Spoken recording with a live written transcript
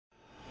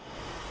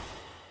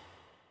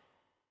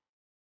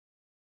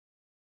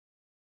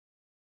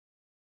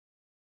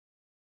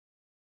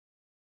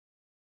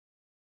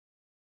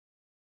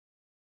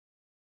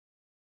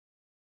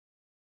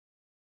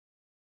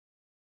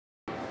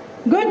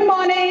Good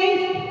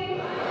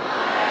morning.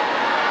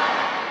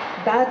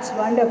 That's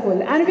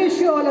wonderful. And wish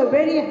you all a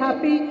very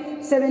happy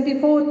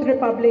 74th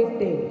Republic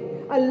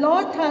Day. A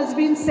lot has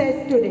been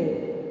said today.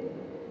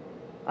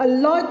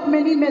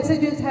 Many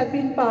messages have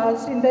been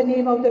passed in the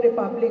name of the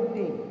Republic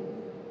Day.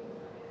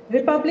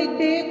 Republic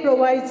Day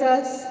provides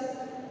us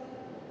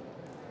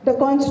the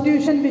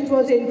Constitution which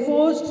was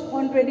enforced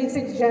on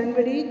 26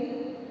 January.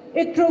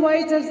 It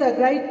provides us the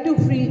right to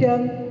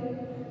freedom,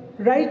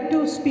 right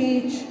to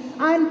speech,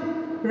 and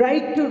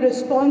right to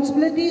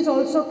responsibilities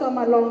also come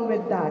along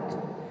with that.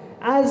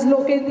 As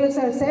Lokendra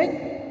sir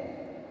said,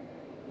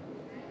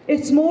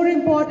 it's more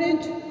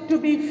important to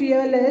be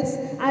fearless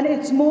and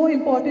it's more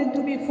important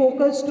to be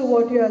focused to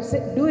what you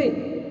are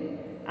doing.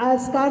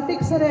 As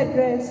Karthik sir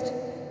addressed,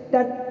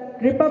 that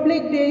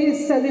Republic Day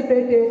is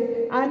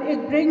celebrated and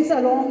it brings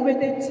along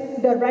with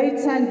it the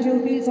rights and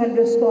duties and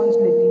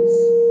responsibilities.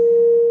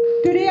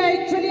 Today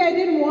I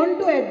didn't want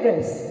to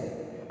address.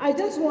 I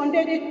just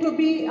wanted it to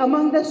be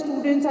among the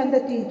students and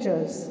the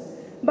teachers.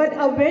 But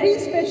a very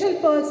special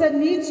person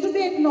needs to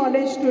be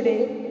acknowledged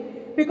today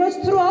because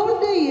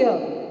throughout the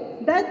year,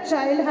 that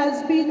child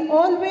has been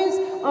always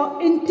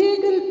an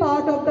integral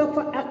part of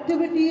the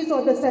activities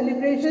or the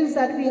celebrations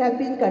that we have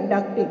been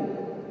conducting.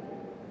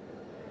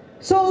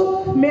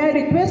 So, may I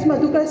request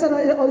Madhukar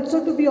sir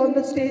also to be on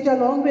the stage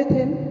along with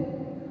him?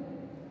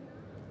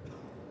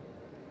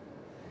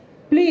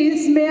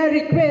 Please, may I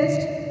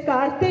request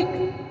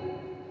Karthik,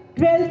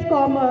 12th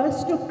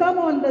Commerce, to come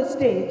on the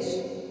stage.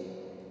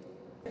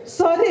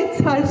 Sorry,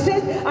 it's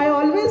Harshit. I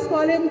always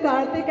call him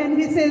Karthik and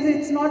he says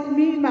it's not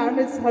me, ma'am,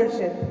 it's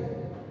Harshit.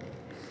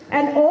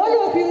 And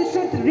all of you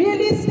should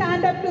really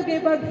stand up to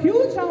give a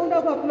huge round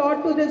of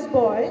applause to this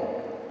boy.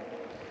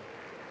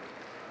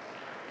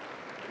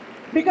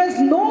 Because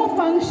no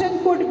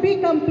function could be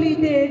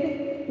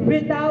completed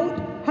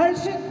without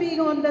Harshit being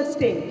on the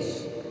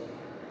stage.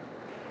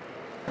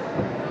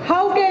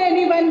 How can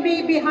anyone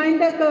be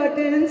behind the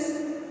curtains,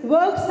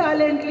 work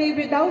silently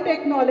without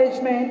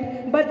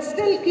acknowledgement, but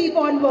still keep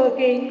on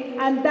working?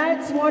 And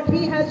that's what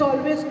he has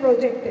always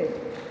projected.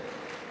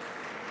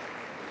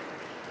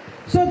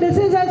 So this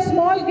is a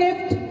small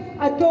gift,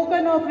 a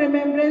token of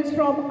remembrance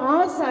from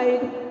our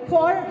side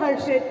for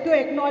Harshit to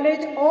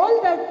acknowledge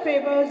all the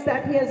favors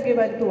that he has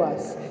given to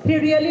us. He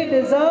really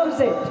deserves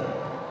it.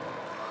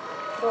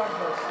 God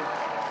bless you.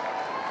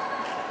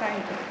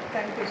 Thank you.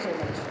 Thank you so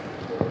much.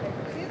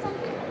 Say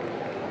something.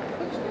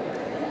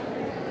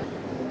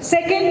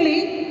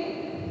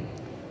 Secondly,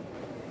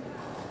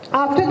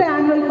 after the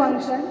annual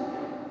function,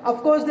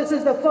 of course this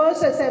is the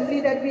first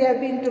assembly that we have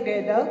been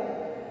together,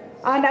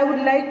 and I would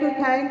like to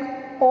thank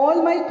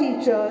all my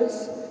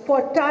teachers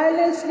for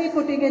tirelessly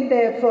putting in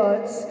their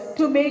efforts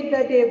to make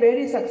the day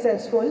very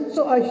successful.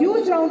 So a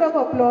huge round of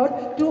applause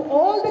to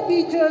all the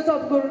teachers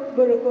of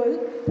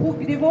Gurukul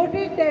who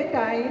devoted their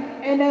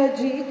time,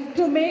 energy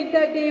to make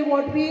the day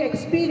what we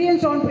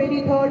experienced on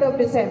 23rd of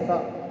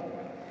December.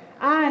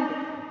 And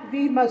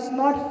we must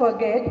not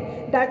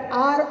forget that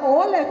our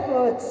all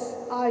efforts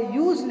are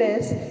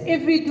useless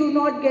if we do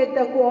not get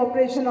the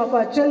cooperation of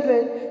our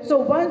children. So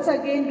once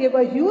again, give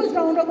a huge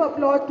round of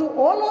applause to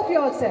all of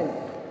yourself.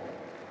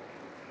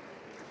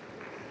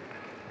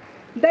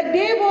 The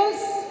day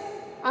was,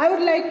 I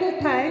would like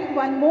to thank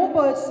one more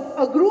person,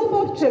 a group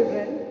of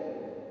children,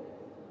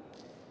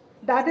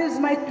 that is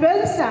my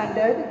 12th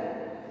standard,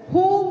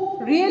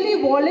 who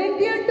really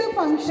volunteered to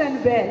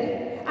function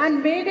well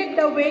and made it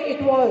the way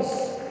it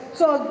was.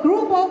 So a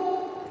group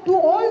of, to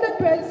all the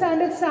 12th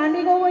standards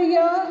standing over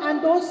here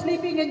and those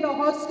sleeping in the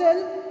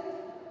hostel,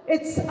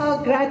 it's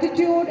a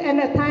gratitude and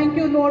a thank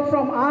you note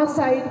from our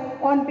side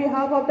on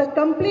behalf of the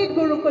complete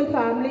Gurukul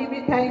family.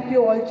 We thank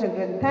you all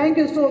children. Thank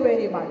you so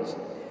very much.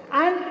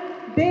 And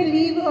they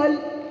leave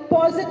a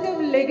positive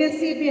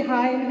legacy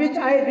behind, which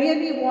I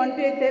really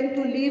wanted them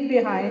to leave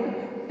behind.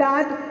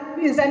 That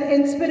is an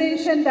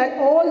inspiration that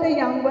all the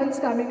young ones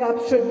coming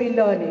up should be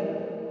learning.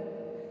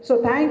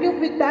 So thank you.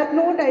 With that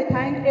note, I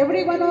thank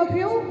every one of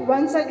you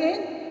once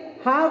again.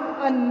 Have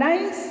a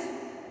nice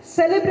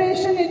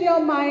celebration in your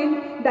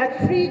mind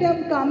that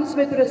freedom comes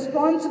with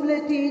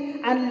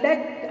responsibility, and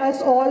let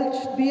us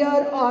all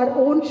bear our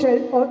own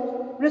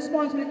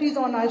responsibilities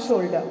on our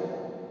shoulder.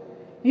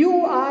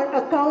 You are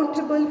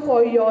accountable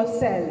for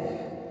yourself.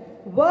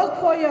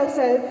 Work for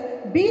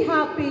yourself. Be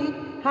happy.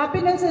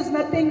 Happiness is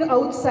nothing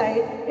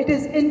outside. It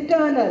is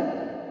internal.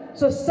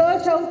 So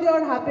search out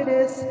your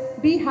happiness,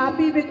 be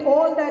happy with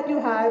all that you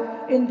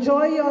have,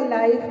 enjoy your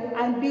life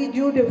and be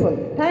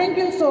dutiful. Thank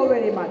you so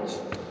very much.